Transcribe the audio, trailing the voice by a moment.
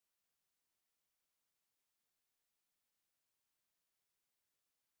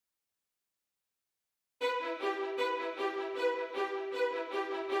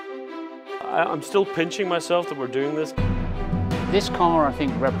I'm still pinching myself that we're doing this. This car, I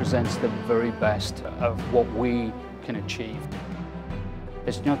think, represents the very best of what we can achieve.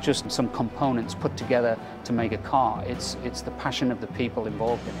 It's not just some components put together to make a car, it's the passion of the people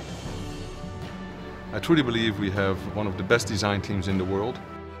involved in it. I truly believe we have one of the best design teams in the world.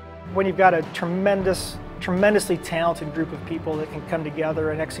 When you've got a tremendously talented group of people that can come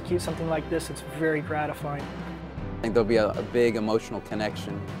together and execute something like this, it's very gratifying. I think there'll be a big emotional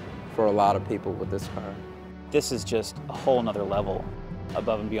connection for a lot of people with this car. This is just a whole nother level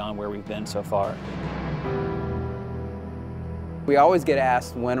above and beyond where we've been so far. We always get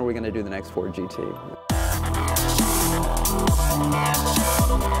asked, when are we going to do the next Ford GT?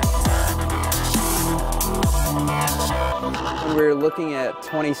 When we were looking at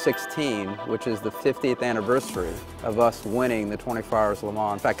 2016, which is the 50th anniversary of us winning the 24 Hours Le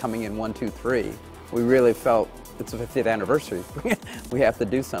Mans, in fact coming in 1, 2, 3, we really felt it's the 50th anniversary. We have to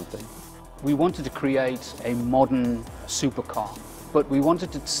do something. We wanted to create a modern supercar, but we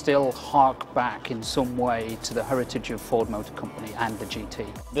wanted to still hark back in some way to the heritage of Ford Motor Company and the GT.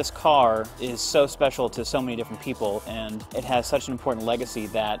 This car is so special to so many different people, and it has such an important legacy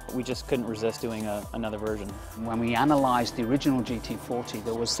that we just couldn't resist doing another version. When we analysed the original GT40,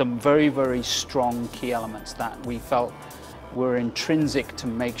 there was some very, very strong key elements that we felt were intrinsic to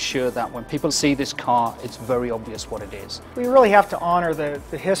make sure that when people see this car, it's very obvious what it is. We really have to honor the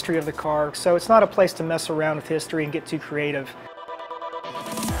history of the car, so it's not a place to mess around with history and get too creative.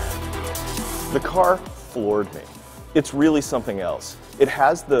 The car floored me. It's really something else. It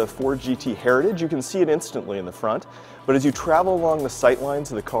has the Ford GT heritage. You can see it instantly in the front, but as you travel along the sightlines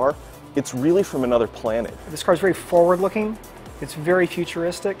of the car, it's really from another planet. This car is very forward-looking. It's very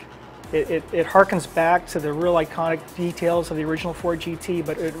futuristic. It harkens back to the real iconic details of the original Ford GT,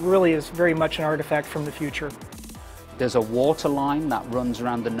 but it really is very much an artifact from the future. There's a water line that runs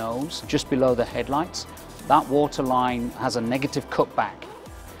around the nose, just below the headlights. That water line has a negative cutback,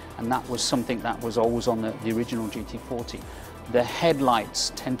 and that was something that was always on the original GT40. The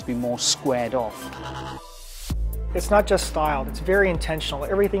headlights tend to be more squared off. It's not just styled, it's very intentional.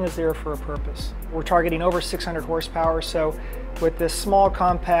 Everything is there for a purpose. We're targeting over 600 horsepower, so with this small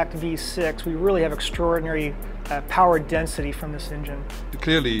compact V6, we really have extraordinary power density from this engine.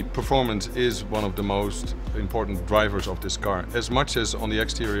 Clearly, performance is one of the most important drivers of this car, as much as on the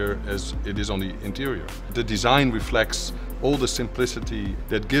exterior as it is on the interior. The design reflects all the simplicity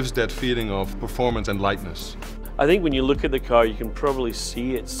that gives that feeling of performance and lightness. I think when you look at the car, you can probably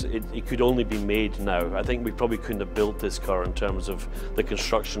see it could only be made now. I think we probably couldn't have built this car in terms of the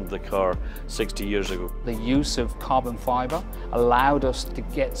construction of the car 60 years ago. The use of carbon fiber allowed us to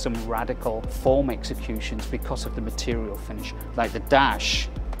get some radical form executions because of the material finish. Like the dash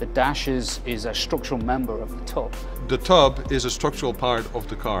is a structural member of the tub. The tub is a structural part of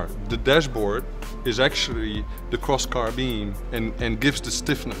the car. The dashboard is actually the cross-car beam and gives the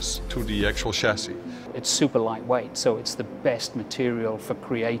stiffness to the actual chassis. It's super lightweight, so it's the best material for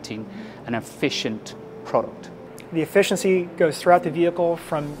creating an efficient product. The efficiency goes throughout the vehicle,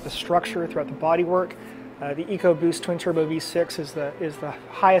 from the structure, throughout the bodywork. The EcoBoost twin-turbo V6 is the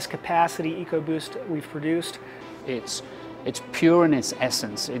highest capacity EcoBoost we've produced. It's pure in its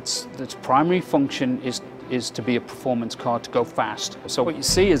essence. Its primary function is to be a performance car, to go fast. So what you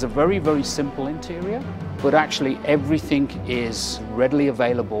see is a very, very simple interior, but actually everything is readily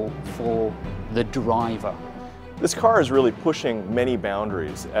available for the driver. This car is really pushing many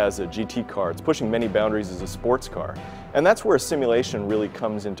boundaries as a GT car. It's pushing many boundaries as a sports car. And that's where simulation really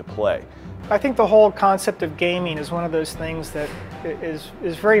comes into play. I think the whole concept of gaming is one of those things that is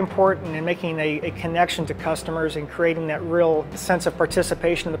very important in making a connection to customers and creating that real sense of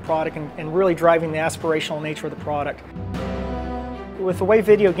participation in the product and really driving the aspirational nature of the product. With the way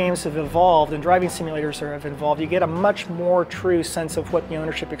video games have evolved and driving simulators have evolved, you get a much more true sense of what the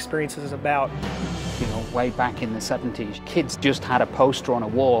ownership experience is about. You know, way back in the 70s, kids just had a poster on a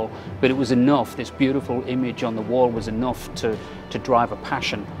wall, but it was enough. This beautiful image on the wall was enough to drive a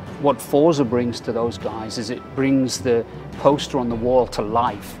passion. What Forza brings to those guys is it brings the poster on the wall to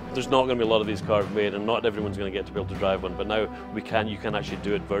life. There's not going to be a lot of these cars made, and not everyone's going to get to be able to drive one, but now you can actually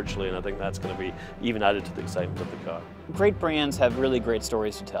do it virtually, and I think that's going to be even added to the excitement of the car. Great brands have really great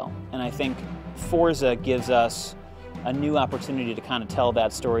stories to tell, and I think Forza gives us a new opportunity to kind of tell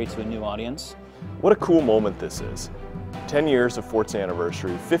that story to a new audience. What a cool moment this is. 10 years of Ford's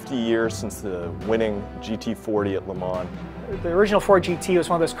anniversary, 50 years since the winning GT40 at Le Mans. The original Ford GT was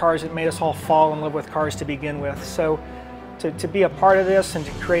one of those cars that made us all fall in love with cars to begin with. So to be a part of this and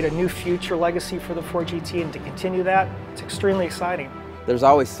to create a new future legacy for the Ford GT and to continue that, it's extremely exciting. There's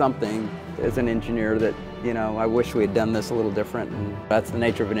always something as an engineer that you know, I wish we had done this a little different, and that's the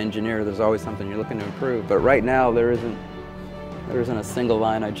nature of an engineer. There's always something you're looking to improve, but right now there isn't a single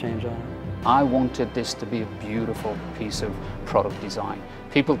line I'd change on it. I wanted this to be a beautiful piece of product design.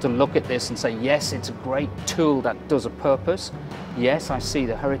 People to look at this and say, yes, it's a great tool that does a purpose. Yes, I see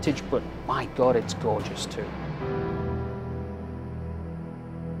the heritage, but my God, it's gorgeous too.